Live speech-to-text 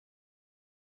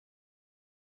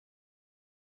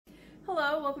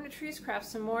Hello, welcome to Trees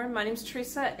Crafts and More. My name is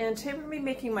Teresa, and today we're going to be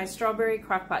making my strawberry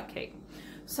crockpot cake.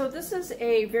 So this is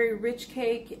a very rich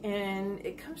cake, and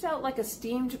it comes out like a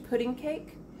steamed pudding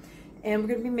cake. And we're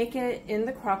going to be making it in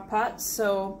the crockpot.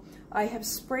 So I have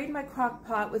sprayed my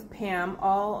crockpot with Pam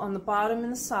all on the bottom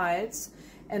and the sides,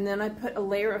 and then I put a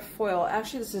layer of foil.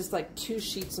 Actually, this is like 2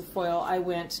 sheets of foil. I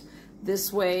went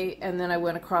this way, and then I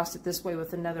went across it this way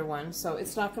with another one. So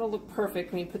it's not going to look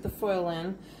perfect when you put the foil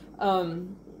in.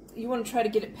 You want to try to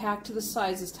get it packed to the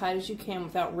sides as tight as you can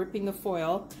without ripping the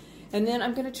foil. And then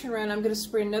I'm going to turn around, I'm going to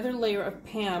spray another layer of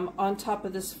Pam on top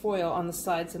of this foil on the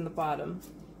sides and the bottom.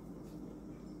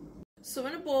 So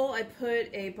in a bowl I put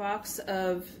a box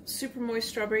of super moist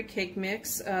strawberry cake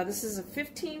mix. This is a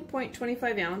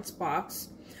 15.25 ounce box.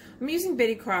 I'm using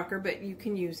Betty Crocker, but you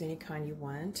can use any kind you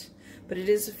want. But it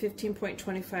is a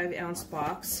 15.25 ounce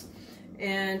box.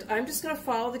 And I'm just going to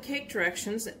follow the cake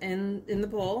directions in the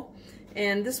bowl.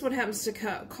 And this one happens to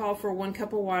call for 1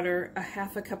 cup of water, a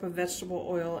half a cup of vegetable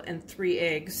oil, and 3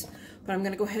 eggs. But I'm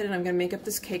going to go ahead and I'm going to make up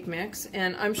this cake mix.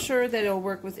 And I'm sure that it'll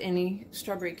work with any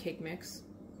strawberry cake mix.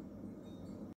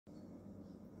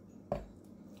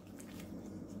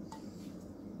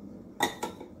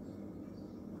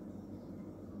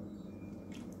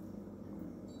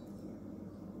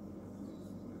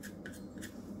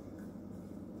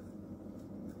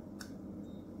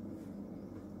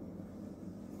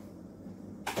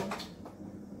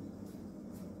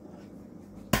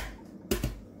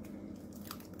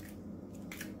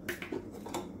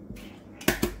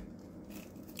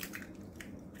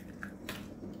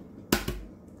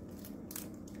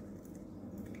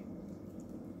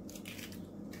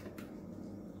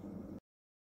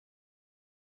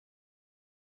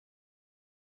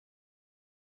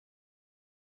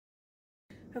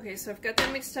 Okay, so I've got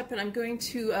that mixed up, and I'm going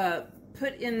to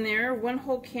put in there 1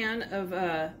 whole can of,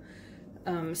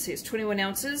 let's see, it's 21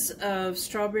 ounces of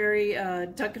strawberry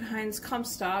Duncan Hines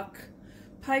Comstock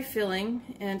pie filling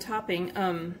and topping.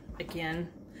 Again,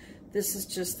 this is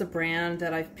just the brand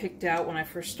that I've picked out when I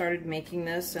first started making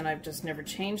this, and I've just never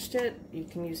changed it. You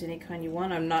can use any kind you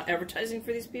want. I'm not advertising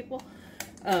for these people.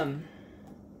 But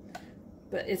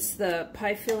it's the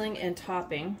pie filling and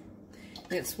topping.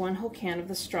 It's 1 whole can of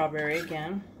the strawberry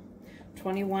again,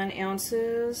 21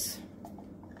 ounces.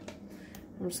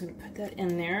 I'm just going to put that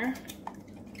in there.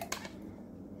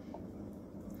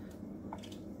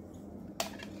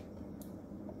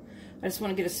 I just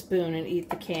want to get a spoon and eat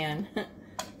the can.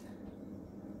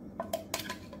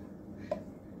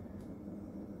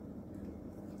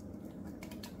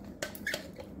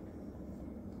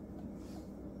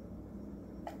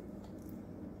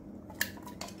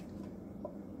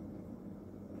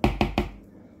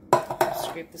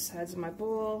 Scrape the sides of my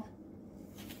bowl,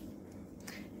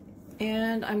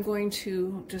 and I'm going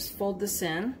to just fold this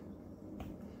in.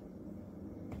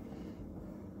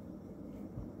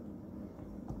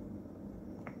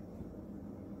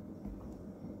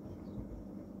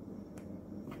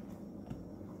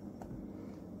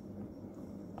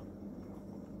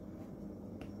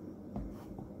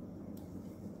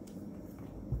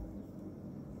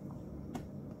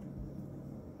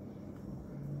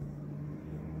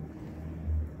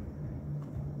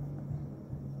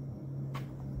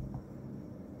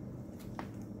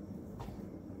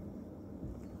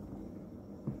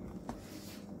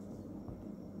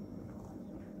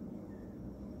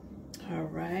 All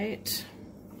right.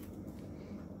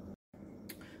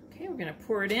 Okay, we're going to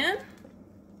pour it in.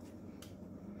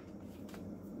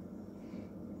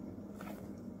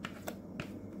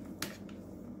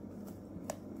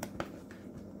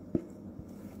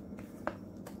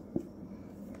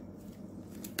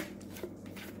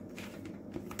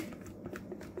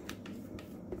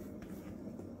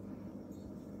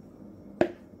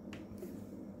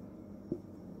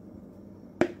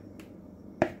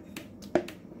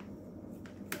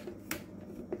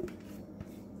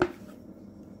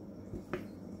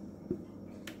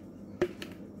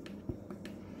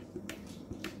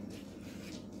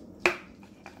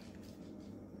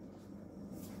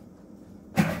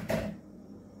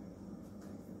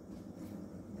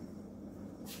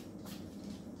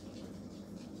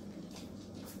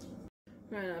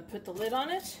 I'm going to put the lid on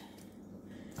it.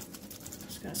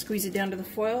 Just going to squeeze it down to the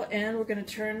foil, and we're going to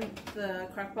turn the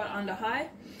crockpot on to high.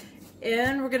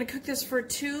 And we're going to cook this for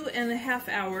 2.5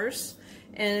 hours.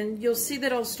 And you'll see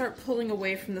that it'll start pulling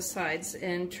away from the sides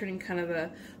and turning kind of a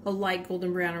light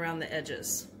golden brown around the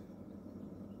edges.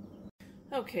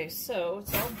 Okay, so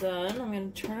it's all done. I'm going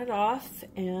to turn it off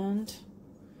and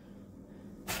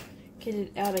get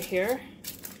it out of here.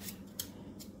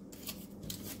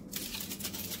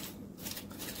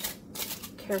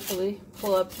 carefully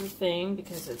pull up the thing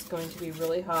because it's going to be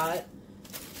really hot.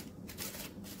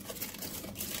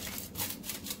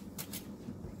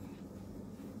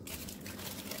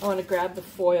 I want to grab the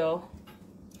foil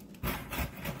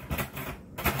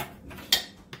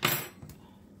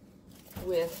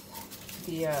with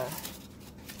the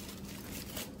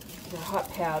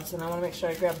hot pads, and I want to make sure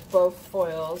I grab both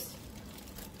foils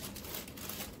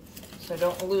so I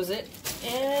don't lose it.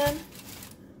 And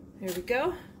there we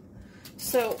go.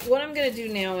 So what I'm going to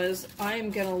do now is I'm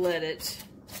going to let it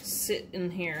sit in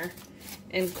here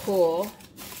and cool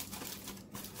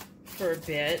for a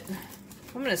bit.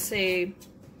 I'm going to say,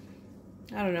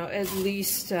 I don't know, at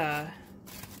least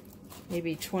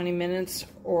maybe 20 minutes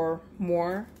or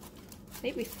more,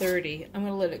 maybe 30. I'm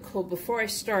going to let it cool before I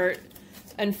start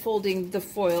unfolding the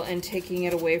foil and taking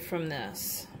it away from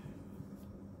this.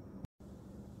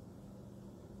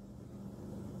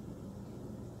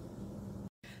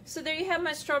 So there you have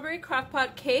my strawberry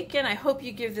crockpot cake, and I hope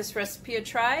you give this recipe a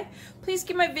try. Please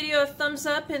give my video a thumbs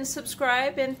up and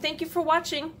subscribe, and thank you for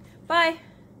watching. Bye!